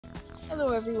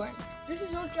Hello everyone, this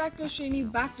is Rotaract Srini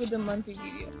back with a monthly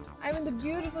video. I'm in the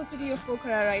beautiful city of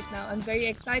Pokhara right now. I'm very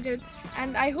excited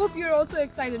and I hope you're also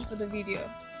excited for the video.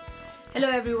 Hello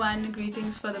everyone,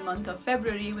 greetings for the month of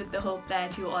February with the hope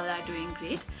that you all are doing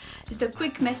great. Just a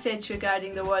quick message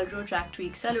regarding the World Rotaract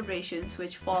Week celebrations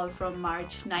which fall from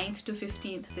March 9th to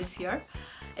 15th this year.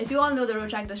 As you all know, the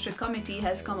Rotaract District Committee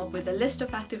has come up with a list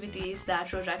of activities that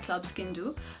Rotaract clubs can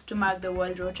do to mark the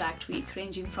World Rotaract Week,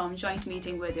 ranging from joint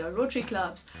meeting with your Rotary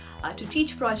clubs, to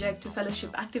teach project, to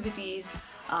fellowship activities,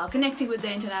 connecting with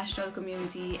the international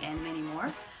community and many more.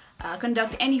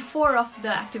 Conduct any 4 of the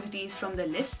activities from the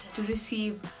list to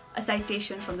receive a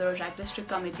citation from the Rotaract District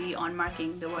Committee on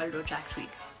marking the World Rotaract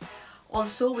Week.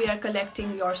 Also, we are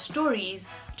collecting your stories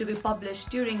to be published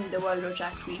during the World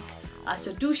Rotaract Week.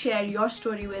 So do share your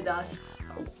story with us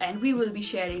and we will be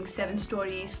sharing 7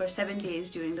 stories for 7 days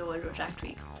during the World Rotaract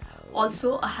Week.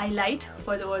 Also, a highlight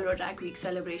for the World Rotaract Week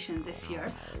celebration this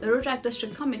year, the Rotaract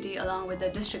District Committee along with the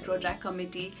District Rotaract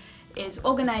Committee is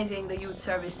organizing the Youth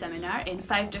Service Seminar in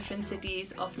 5 different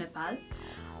cities of Nepal.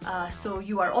 So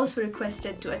you are also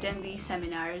requested to attend these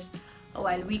seminars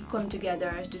while we come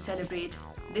together to celebrate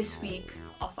this week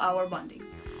of our bonding.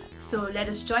 So let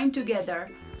us join together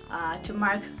to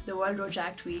mark the World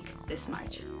Rotaract Week this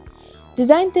March.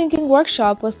 Design Thinking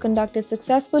Workshop was conducted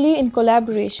successfully in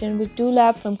collaboration with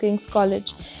DoLab from King's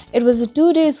College. It was a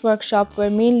 2-day workshop where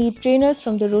mainly trainers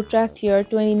from the Rotaract year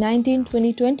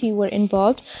 2019-2020 were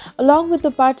involved, along with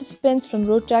the participants from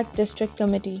Rotaract District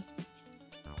Committee.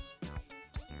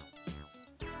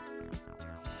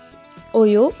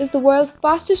 Oyo is the world's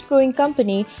fastest growing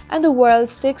company and the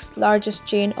world's 6th largest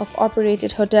chain of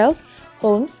operated hotels,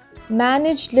 homes,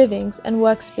 managed livings and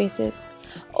workspaces.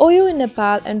 Oyo in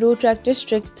Nepal and Rotaract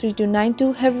District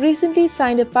 3292 have recently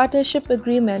signed a partnership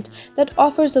agreement that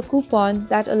offers a coupon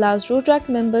that allows Rotaract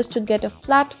members to get a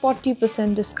flat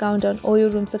 40% discount on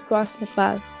Oyo rooms across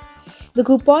Nepal. The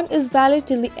coupon is valid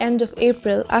till the end of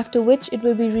April, after which it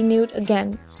will be renewed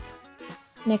again.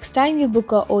 Next time you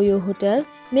book a Oyo hotel,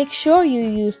 make sure you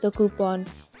use the coupon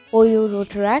Oyo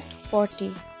Rotaract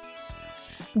 40.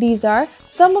 These are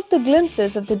some of the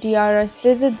glimpses of the DRR's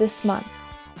visit this month.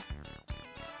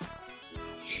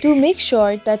 Do make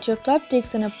sure that your club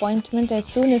takes an appointment as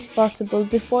soon as possible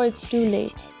before it's too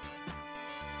late.